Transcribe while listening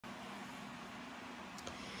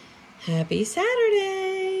Happy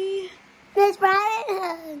Saturday! Miss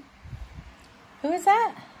Riding Who is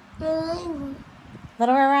that? Hood.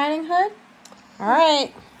 Little Red Riding Hood?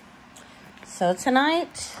 Alright. So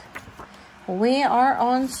tonight, we are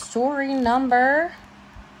on story number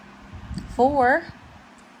 4,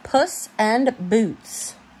 Puss and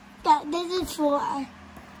Boots. This is 4.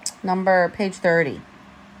 Page 30.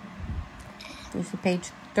 This is page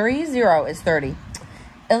 30 is 30.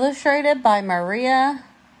 Illustrated by Maria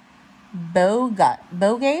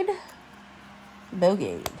Bogade.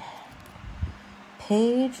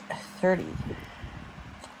 Page 30.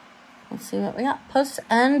 Let's see what we got. Puss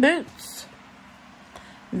and Boots.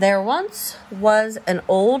 There once was an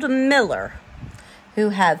old miller who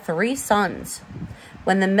had 3 sons.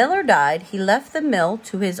 When the miller died, he left the mill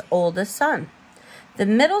to his oldest son. The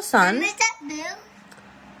middle son... Is that Bill?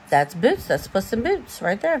 That's Boots. That's Puss and Boots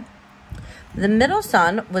right there. The middle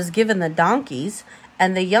son was given the donkeys,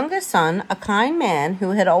 and the youngest son, a kind man who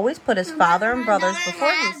had always put his father and brothers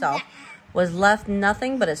before himself, was left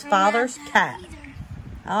nothing but his father's cat.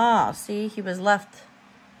 Ah, see, he was left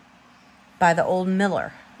by the old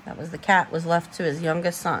miller. That was the cat was left to his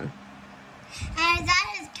youngest son. And is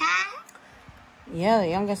that his cat? Yeah, the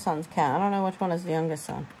youngest son's cat. I don't know which one is the youngest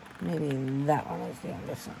son. Maybe that one is the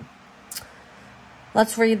youngest son.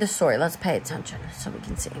 Let's read the story. Let's pay attention so we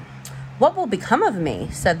can see. What will become of me,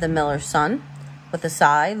 said the miller's son, with a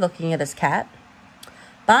sigh, looking at his cat.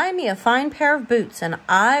 Buy me a fine pair of boots, and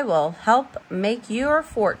I will help make your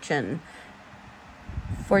fortune.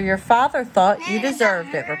 For your father thought you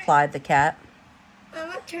deserved it, replied the cat.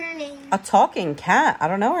 What's her name? A talking cat. I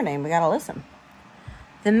don't know her name. We gotta listen.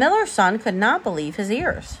 The miller's son could not believe his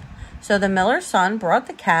ears. So the miller's son brought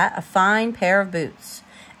the cat a fine pair of boots.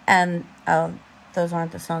 And those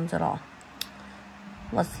aren't the sons at all.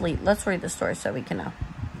 Let's read the story so we can know.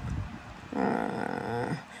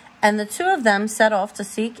 And the 2 of them set off to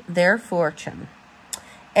seek their fortune.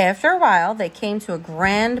 After a while, they came to a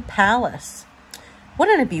grand palace.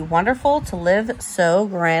 Wouldn't it be wonderful to live so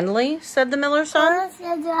grandly, said the miller's son.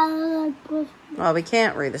 Well, we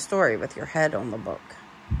can't read the story with your head on the book.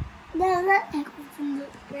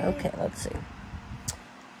 Okay, let's see.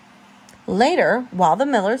 Later, while the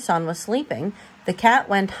miller's son was sleeping, the cat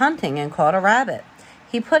went hunting and caught a rabbit.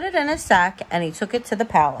 He put it in his sack and he took it to the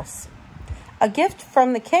palace. A gift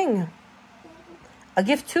to the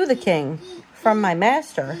king from my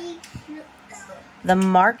master, the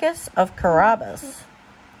Marquis of Carabas.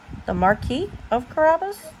 The Marquis of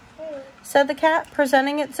Carabas? Said the cat,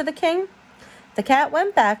 presenting it to the king. The cat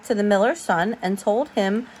went back to the miller's son and told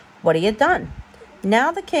him what he had done.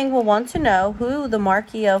 Now the king will want to know who the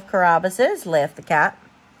Marquis of Carabas is, laughed the cat.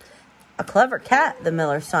 A clever cat, the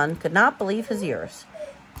miller's son could not believe his ears.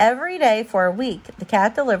 Every day for a week, the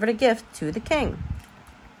cat delivered a gift to the king,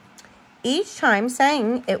 each time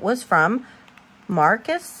saying it was from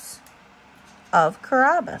Marquis of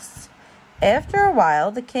Carabas. After a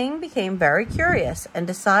while, the king became very curious and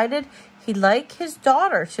decided he'd like his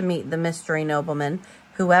daughter to meet the mystery nobleman,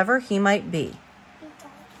 whoever he might be.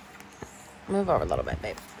 Move over a little bit,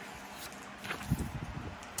 babe.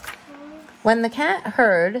 When the cat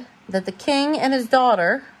heard that the king and his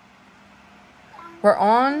daughter were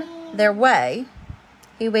on their way,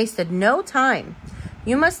 he wasted no time.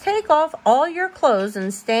 You must take off all your clothes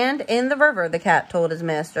and stand in the river, the cat told his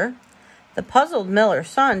master. The puzzled miller's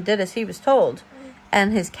son did as he was told,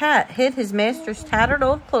 and his cat hid his master's tattered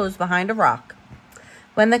old clothes behind a rock.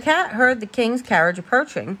 When the cat heard the king's carriage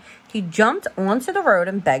approaching, he jumped onto the road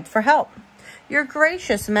and begged for help. Your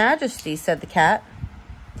gracious majesty, said the cat,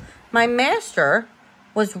 my master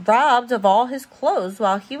was robbed of all his clothes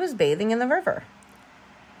while he was bathing in the river.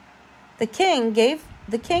 The king gave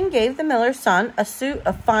the miller's son a suit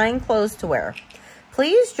of fine clothes to wear.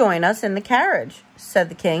 Please join us in the carriage, said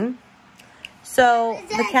the king. So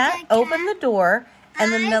the cat opened the door,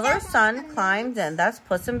 and the miller's son climbed in. That's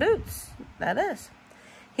Puss in Boots. That is.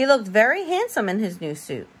 He looked very handsome in his new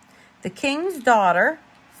suit. The king's daughter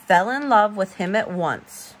fell in love with him at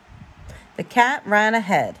once. The cat ran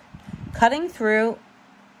ahead, cutting through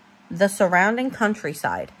the surrounding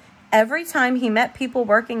countryside. Every time he met people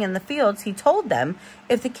working in the fields, he told them,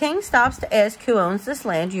 if the king stops to ask who owns this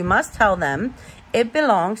land, you must tell them it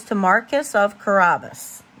belongs to Marquis of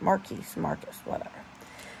Carabas. Marquis, whatever.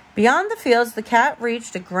 Beyond the fields, the cat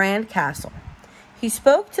reached a grand castle. He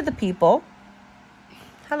spoke to the people.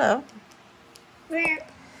 Hello. Where?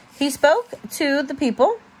 He spoke to the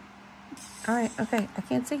people. All right, okay, I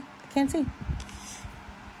can't see.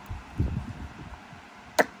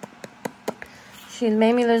 She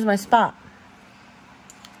made me lose my spot.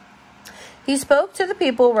 He spoke to the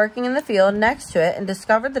people working in the field next to it and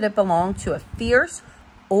discovered that it belonged to a fierce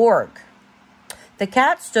orc. The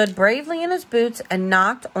cat stood bravely in his boots and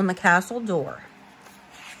knocked on the castle door.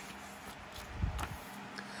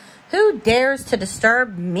 "Who dares to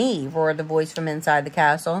disturb me?" roared the voice from inside the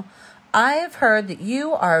castle. "I have heard that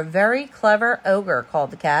you are a very clever ogre,"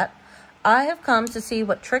 called the cat. "I have come to see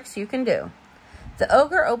what tricks you can do." The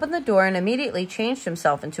ogre opened the door and immediately changed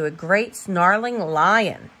himself into a great snarling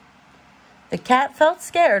lion. The cat felt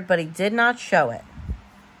scared, but he did not show it.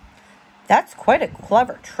 "That's quite a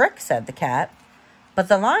clever trick," said the cat. "But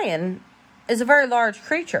the lion is a very large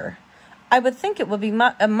creature. I would think it would be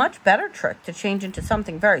a much better trick to change into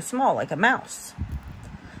something very small like a mouse."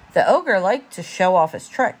 The ogre liked to show off his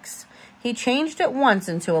tricks. He changed at once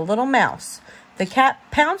into a little mouse. The cat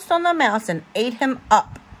pounced on the mouse and ate him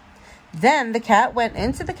up. Then the cat went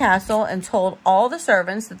into the castle and told all the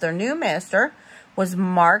servants that their new master was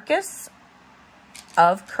Marquis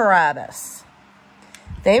of Carabas.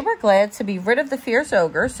 They were glad to be rid of the fierce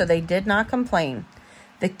ogre, so they did not complain.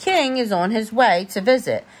 "The king is on his way to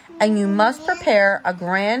visit, and you must prepare a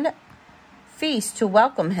grand feast to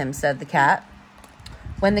welcome him," said the cat.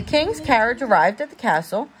 When the king's carriage arrived at the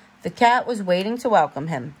castle, the cat was waiting to welcome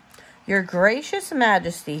him. "Your gracious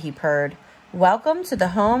majesty," he purred, "welcome to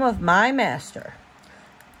the home of my master."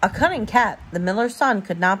 A cunning cat, the miller's son,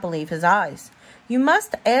 could not believe his eyes. "You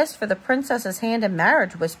must ask for the princess's hand in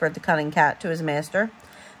marriage," whispered the cunning cat to his master.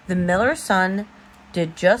 The miller's son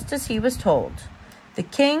did just as he was told. The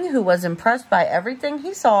king, who was impressed by everything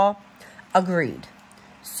he saw, agreed.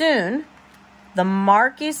 Soon, the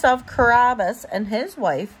Marquis of Carabas and his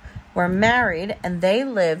wife were married, and they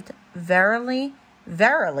lived very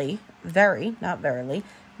happy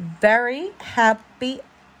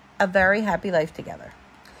life together.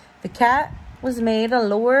 The cat was made a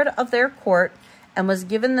lord of their court and was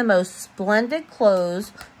given the most splendid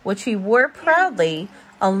clothes, which he wore proudly,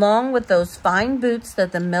 along with those fine boots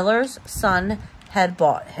that the miller's son had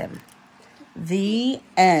bought him. The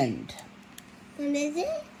end. What is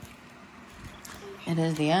it? It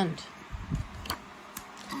is the end.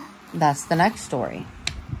 That's the next story.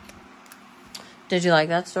 Did you like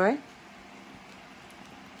that story?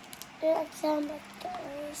 I like some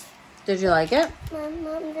stories. Did you like it? My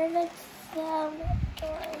mom did like some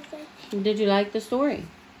stories. Did you like the story?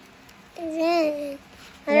 Then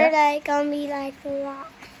I Yeah. like gonna be like a lot.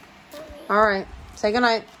 All right. Say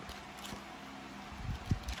goodnight.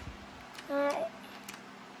 Alright.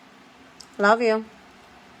 Love you.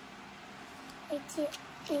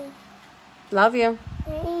 Love you.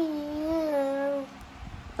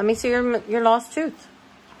 Let me see your lost tooth.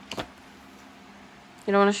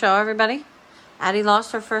 You don't want to show everybody? Addie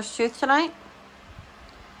lost her first tooth tonight.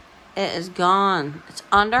 It is gone. It's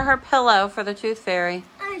under her pillow for the tooth fairy.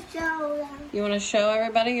 I show them. You want to show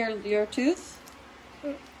everybody your tooth?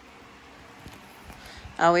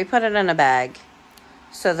 Oh, we put it in a bag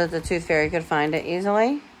so that the tooth fairy could find it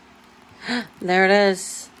easily. There it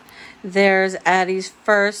is. There's Addie's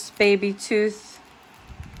first baby tooth.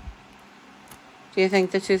 Do you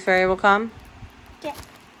think the tooth fairy will come? Yeah.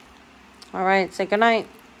 All right, say goodnight.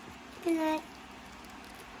 Good night.